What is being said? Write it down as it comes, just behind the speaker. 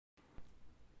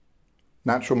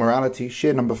Natural morality,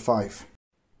 share number 5.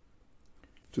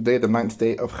 Today, the 9th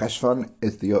day of Cheshvan,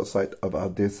 is the yahrzeit of our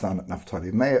dear son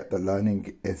Naftali Meir. The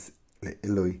learning is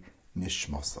Le'ilui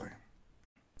Nishmosoi.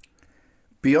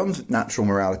 Beyond natural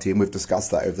morality, and we've discussed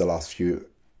that over the last few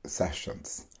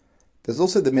sessions, there's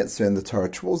also the mitzvah in the Torah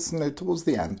towards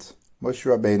the end. Moshe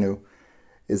Rabbeinu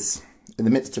is in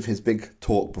the midst of his big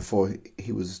talk before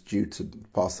he was due to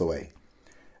pass away.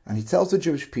 And he tells the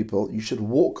Jewish people, you should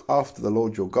walk after the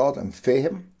Lord your God and fear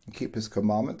him, and keep his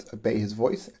commandment, obey his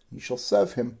voice, and you shall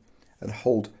serve him and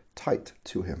hold tight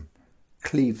to him,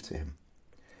 cleave to him.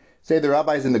 Say the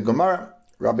rabbis in the Gemara,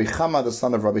 Rabbi Chama, the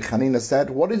son of Rabbi Chanina,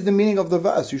 said, what is the meaning of the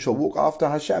verse? You shall walk after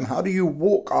Hashem. How do you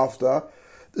walk after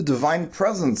the divine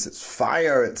presence? It's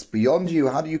fire, it's beyond you.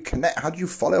 How do you connect? How do you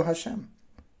follow Hashem?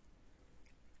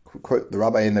 Quote, the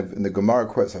rabbi in the Gemara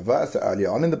quotes a verse earlier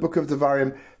on in the book of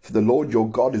Devarim, for the Lord your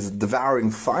God is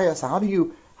devouring fire. So how do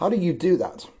you do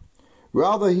that?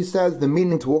 Rather, he says, the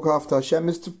meaning to walk after Hashem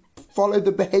is to follow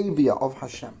the behavior of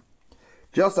Hashem.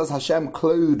 Just as Hashem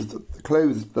clothed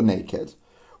the naked,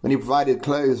 when he provided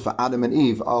clothes for Adam and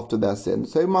Eve after their sin,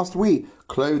 so must we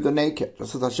clothe the naked.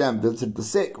 Just as Hashem visited the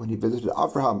sick when he visited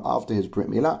Abraham after his Brit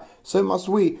Milah, so must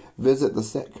we visit the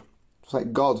sick. Just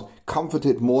like God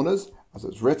comforted mourners, as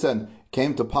it's written,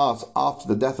 came to pass after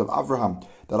the death of Abraham,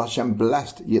 that Hashem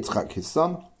blessed Yitzchak his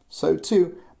son, so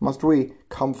too must we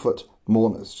comfort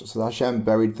mourners. Just as Hashem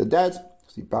buried the dead,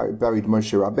 as he buried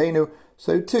Moshe Rabbeinu,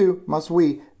 so too must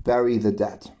we bury the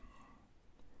dead.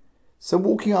 So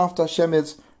walking after Hashem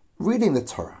is reading the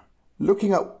Torah,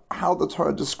 looking at how the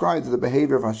Torah describes the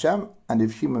behavior of Hashem, and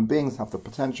if human beings have the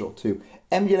potential to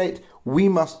emulate, we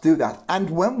must do that.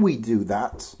 And when we do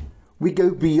that, we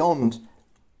go beyond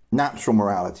natural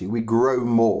morality. We grow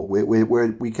more.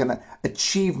 We can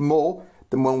achieve more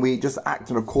than when we just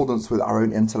act in accordance with our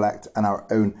own intellect and our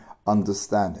own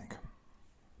understanding.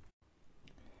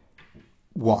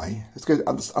 Why? Let's go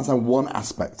understand one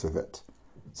aspect of it.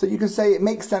 So you can say it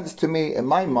makes sense to me in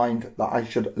my mind that I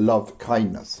should love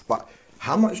kindness. But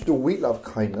how much do we love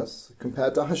kindness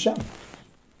compared to Hashem?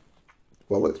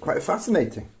 Well, it's quite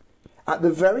fascinating. At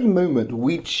the very moment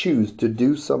we choose to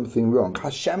do something wrong,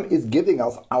 Hashem is giving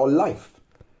us our life.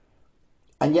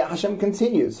 And yet Hashem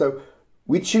continues. So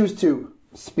we choose to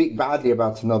speak badly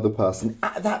about another person.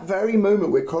 At that very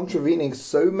moment we're contravening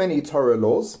so many Torah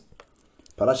laws.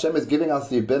 But Hashem is giving us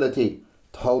the ability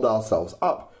to hold ourselves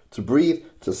up, to breathe,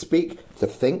 to speak, to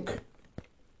think.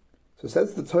 So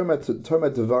says the Toma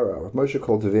Devara, of Moshe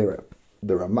called Devira,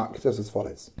 the Ramak, says as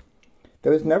follows.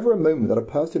 There is never a moment that a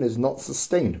person is not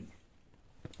sustained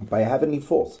by a heavenly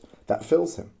force that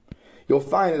fills him. You'll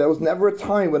find there was never a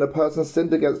time when a person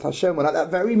sinned against Hashem, when at that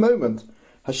very moment,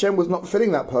 Hashem was not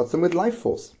filling that person with life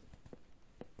force.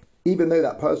 Even though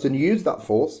that person used that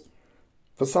force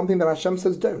for something that Hashem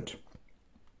says don't.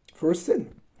 For a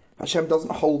sin. Hashem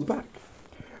doesn't hold back.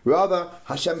 Rather,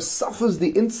 Hashem suffers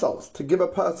the insults to give a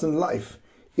person life,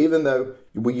 even though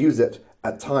we use it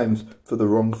at times for the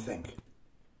wrong thing.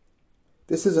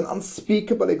 This is an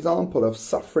unspeakable example of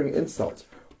suffering insults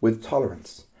with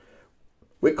tolerance.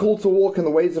 We're called to walk in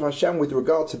the ways of Hashem with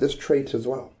regard to this trait as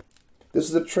well. This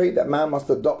is a trait that man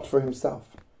must adopt for himself.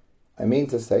 I mean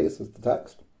to say, this is the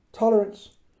text, tolerance.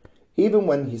 Even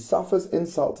when he suffers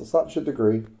insult to such a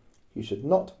degree, he should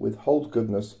not withhold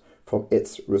goodness from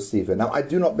its receiver. Now, I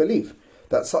do not believe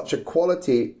that such a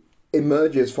quality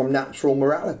emerges from natural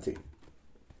morality,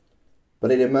 but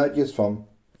it emerges from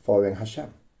following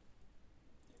Hashem.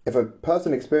 If a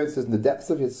person experiences in the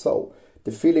depths of his soul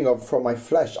the feeling of, from my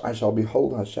flesh I shall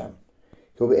behold Hashem,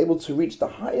 he'll be able to reach the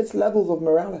highest levels of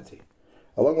morality.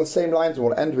 Along the same lines, and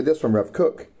we'll end with this from Rav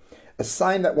Kook, a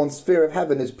sign that one's fear of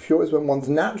heaven is pure is when one's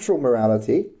natural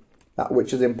morality, that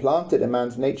which is implanted in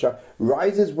man's nature,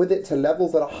 rises with it to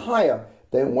levels that are higher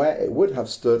than where it would have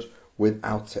stood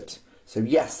without it. So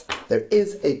yes, there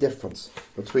is a difference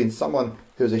between someone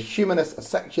who is a humanist, a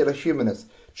secular humanist,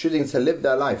 choosing to live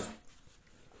their life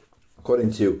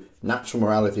according to natural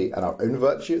morality and our own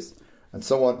virtues, and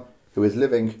someone who is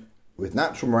living with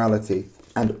natural morality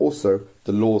and also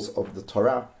the laws of the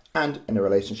Torah and in a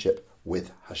relationship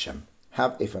with Hashem.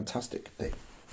 Have a fantastic day.